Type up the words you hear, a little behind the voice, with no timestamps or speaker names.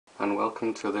and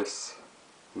welcome to this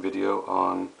video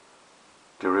on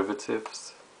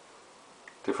derivatives,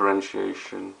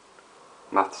 differentiation,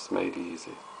 maths made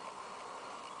easy.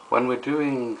 When we're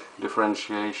doing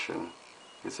differentiation,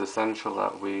 it's essential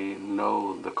that we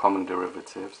know the common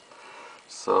derivatives.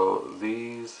 So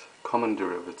these common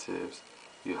derivatives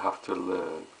you have to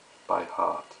learn by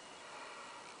heart.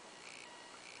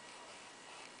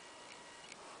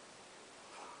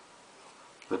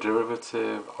 The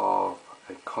derivative of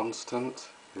a constant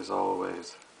is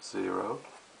always 0.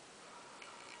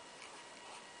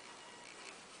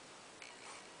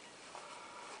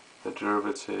 The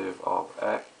derivative of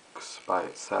x by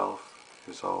itself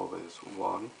is always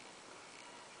 1.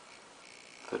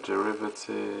 The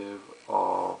derivative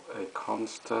of a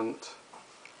constant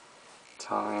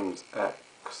times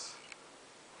x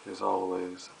is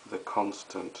always the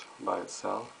constant by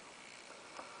itself.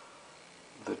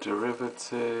 The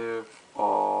derivative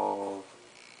of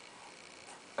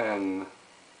n,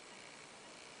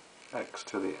 x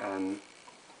to the n,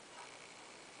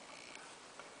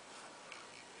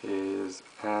 is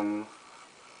n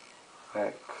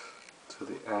x to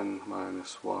the n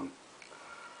minus 1.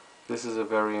 This is a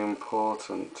very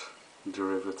important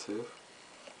derivative.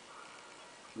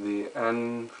 The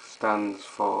n stands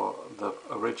for the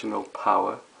original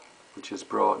power, which is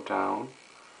brought down,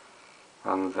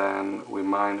 and then we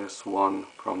minus 1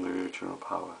 from the original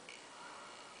power.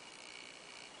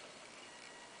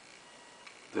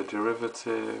 The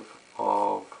derivative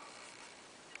of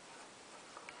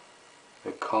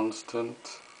a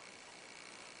constant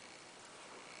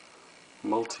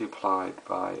multiplied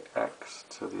by x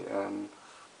to the n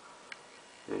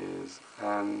is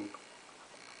n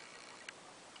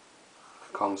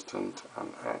constant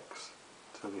and x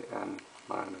to the n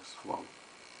minus 1.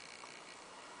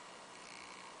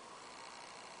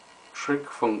 Trig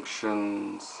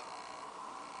functions,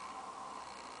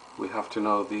 we have to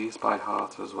know these by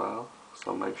heart as well,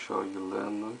 so make sure you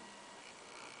learn them.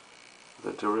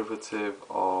 The derivative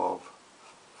of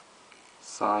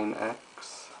sine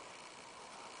x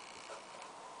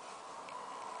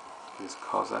is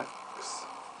cos x.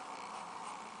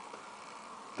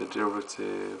 The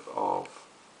derivative of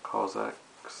cos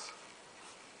x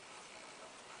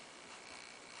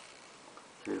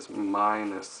is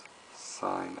minus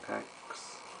sine x.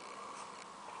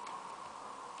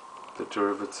 The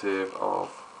derivative of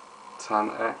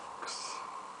tan x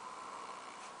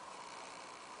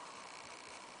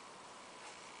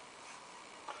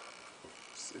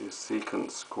is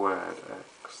secant squared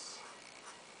x.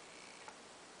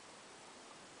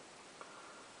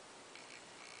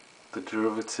 The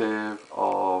derivative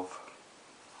of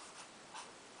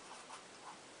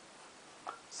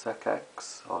sec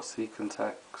x or secant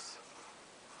x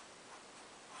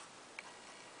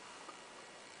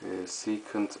is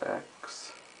secant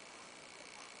x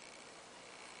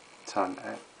tan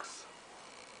x.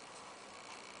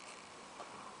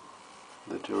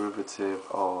 The derivative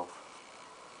of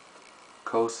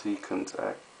cosecant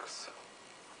x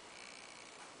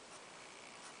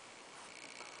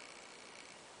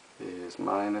is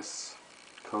minus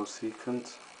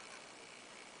cosecant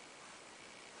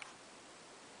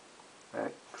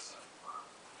x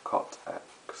cot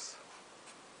x.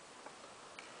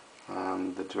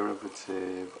 And the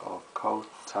derivative of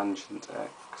cotangent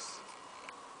x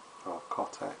or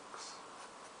cot x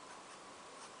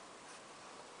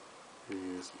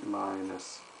is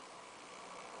minus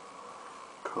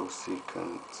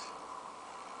cosecant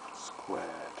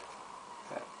squared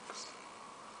x.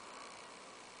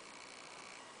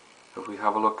 If we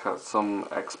have a look at some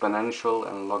exponential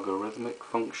and logarithmic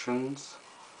functions,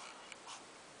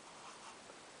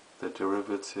 the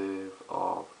derivative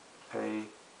of a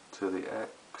to the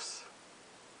x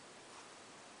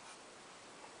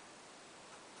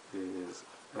is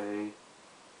a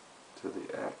to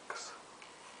the x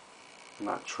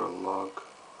natural log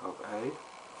of a.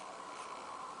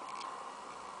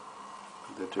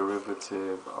 The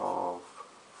derivative of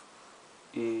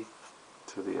e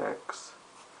to the x,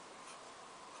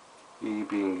 e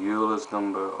being Euler's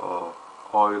number or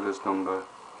Euler's number,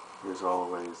 is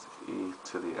always e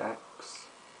to the x.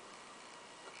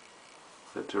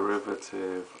 The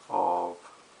derivative of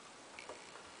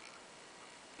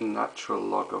natural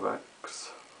log of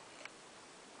x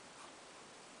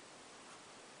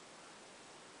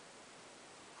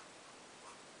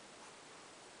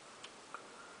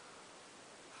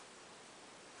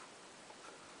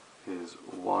is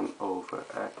 1 over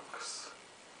x,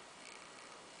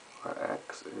 where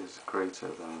x is greater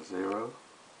than 0,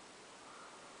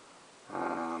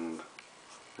 and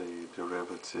the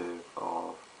derivative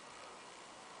of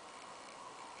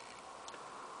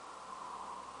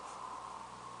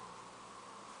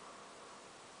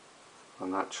the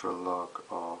natural log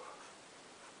of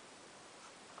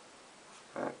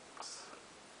x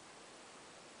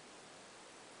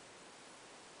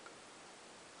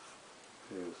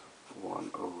is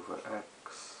 1 over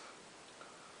x,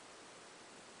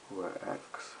 where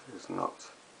x is not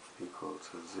equal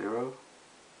to 0,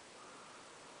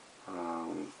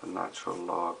 and the natural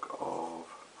log of,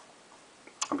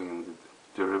 the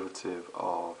derivative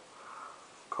of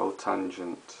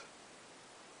cotangent,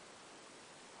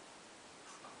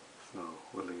 no,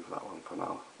 we'll leave that one for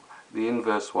now. The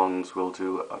inverse ones we'll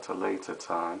do at a later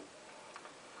time.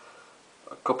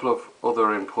 A couple of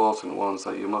other important ones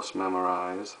that you must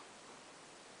memorize.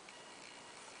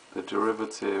 The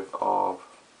derivative of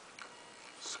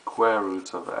square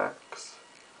root of x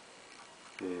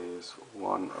is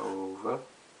 1 over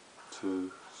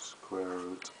 2 square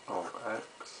root of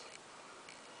x.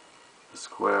 The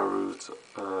square root,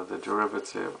 the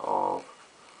derivative of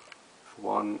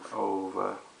 1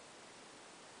 over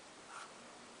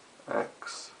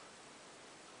x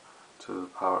to the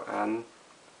power n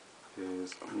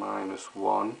is minus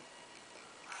 1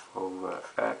 over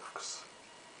x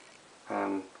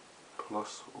n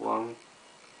plus 1.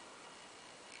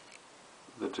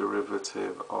 The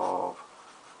derivative of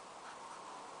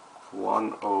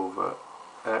 1 over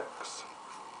x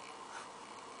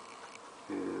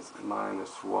is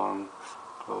minus 1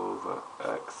 over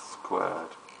x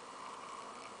squared.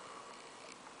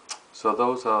 So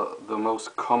those are the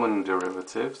most common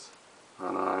derivatives,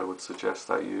 and I would suggest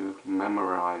that you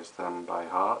memorize them by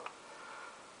heart.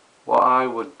 What I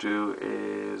would do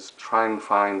is try and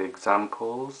find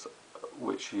examples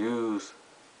which use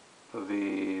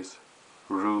these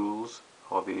rules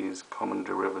or these common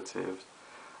derivatives,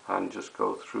 and just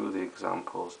go through the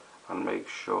examples and make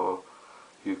sure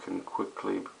you can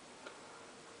quickly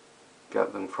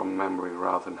get them from memory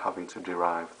rather than having to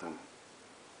derive them.